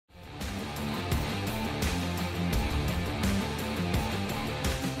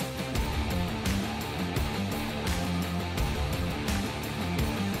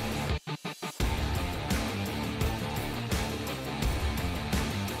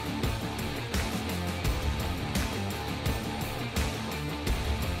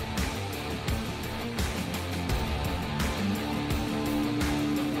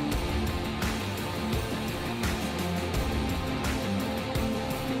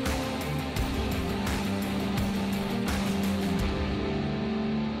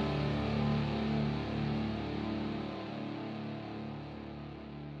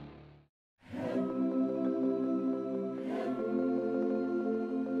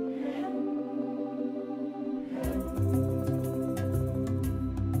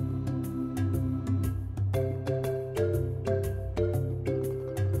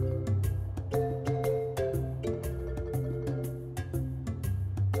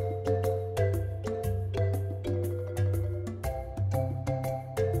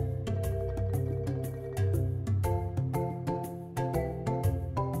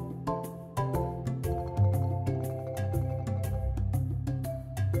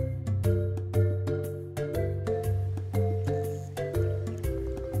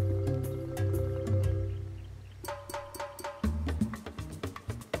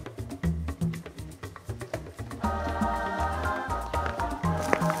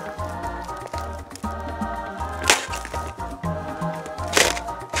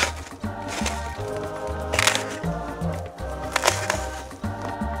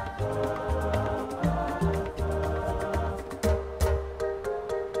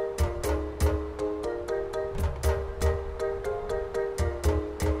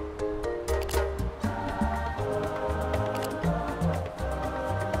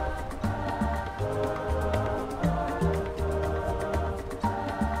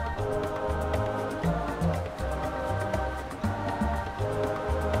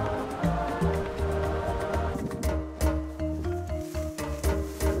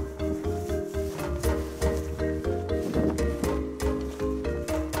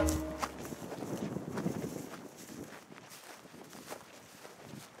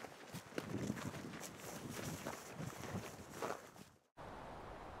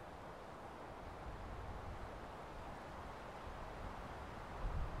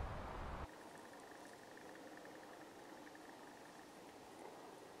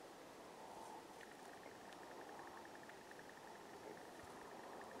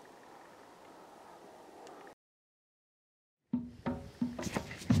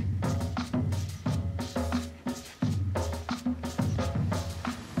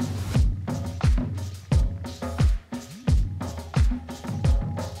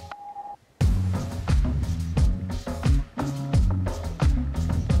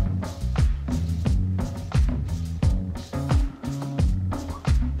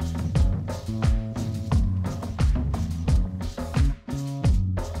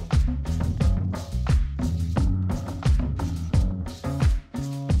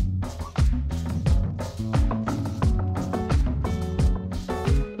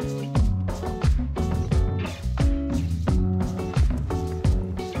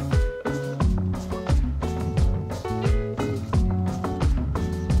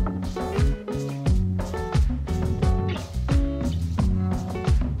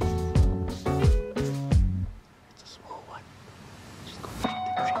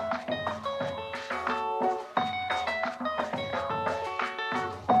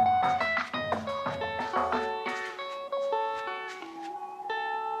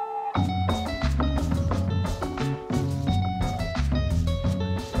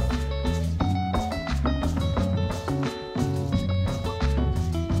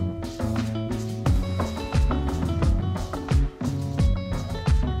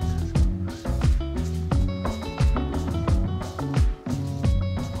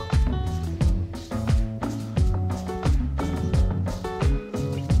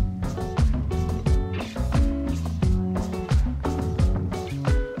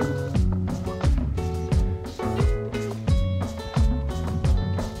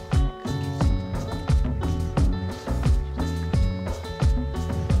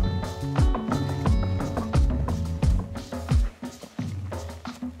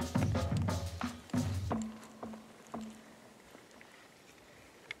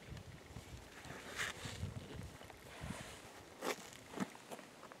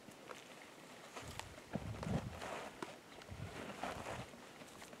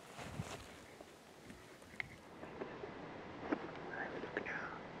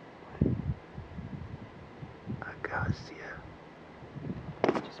can't see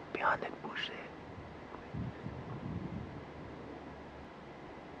her. Just behind that bush there.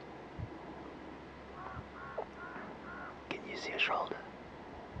 Can you see her shoulder?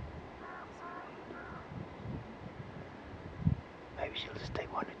 Maybe she'll just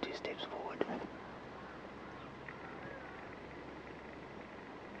take 1 or 2 steps forward.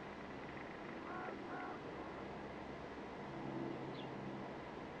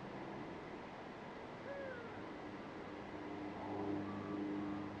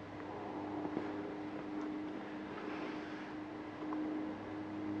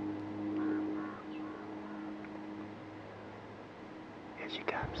 Here she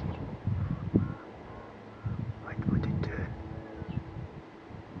comes. Wait for it to turn.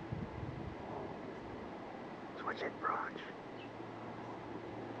 Let's watch that branch.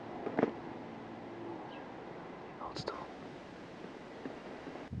 Hold still.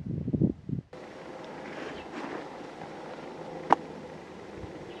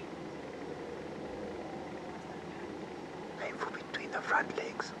 Aim for between the front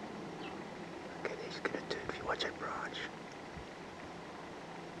legs. Okay, then she's gonna turn. If you watch that branch.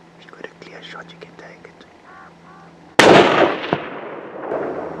 If you've got a clear shot, you can take it.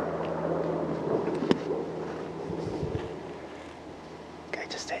 Okay,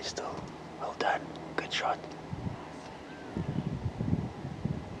 just stay still. Well done. Good shot.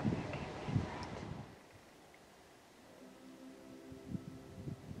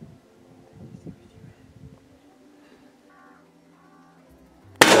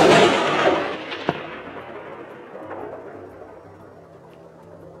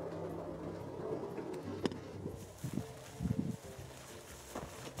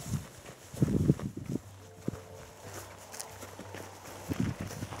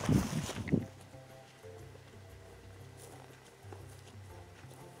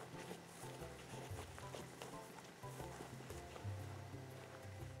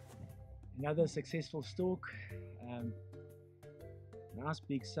 Another successful stalk. Nice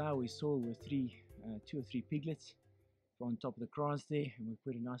big sow we saw with 2 or 3 piglets on top of the kraals there, and we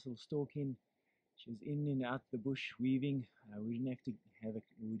put a nice little stalk in. She was in and out the bush weaving. We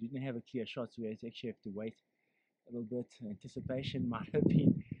didn't have a clear shot, so we actually have to wait a little bit. Anticipation might have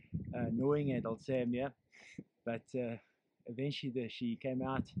been gnawing at old Sam, yeah, but eventually she came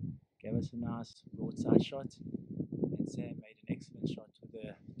out, gave us a nice broadside shot, and Sam made an excellent shot with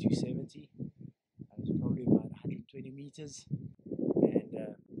a 270. It was probably about 120 meters, and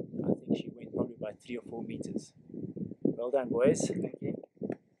I think she went probably about 3 or 4 meters. Well done, boys. Thank you.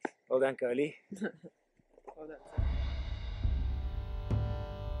 Well done, Curly. Well done.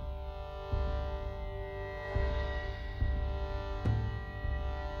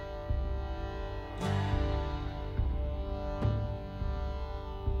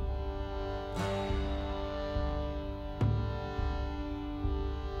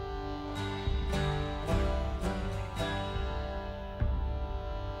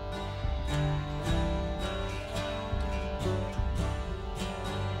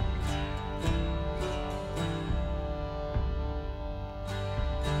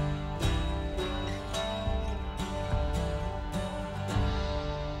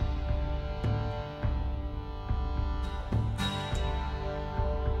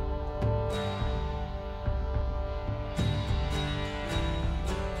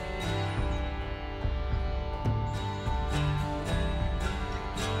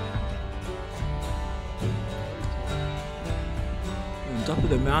 On top of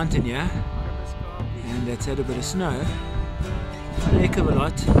the mountain, yeah, and that's had a bit of snow. A heck of a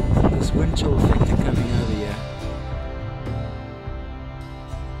lot. This wind chill factor coming over here.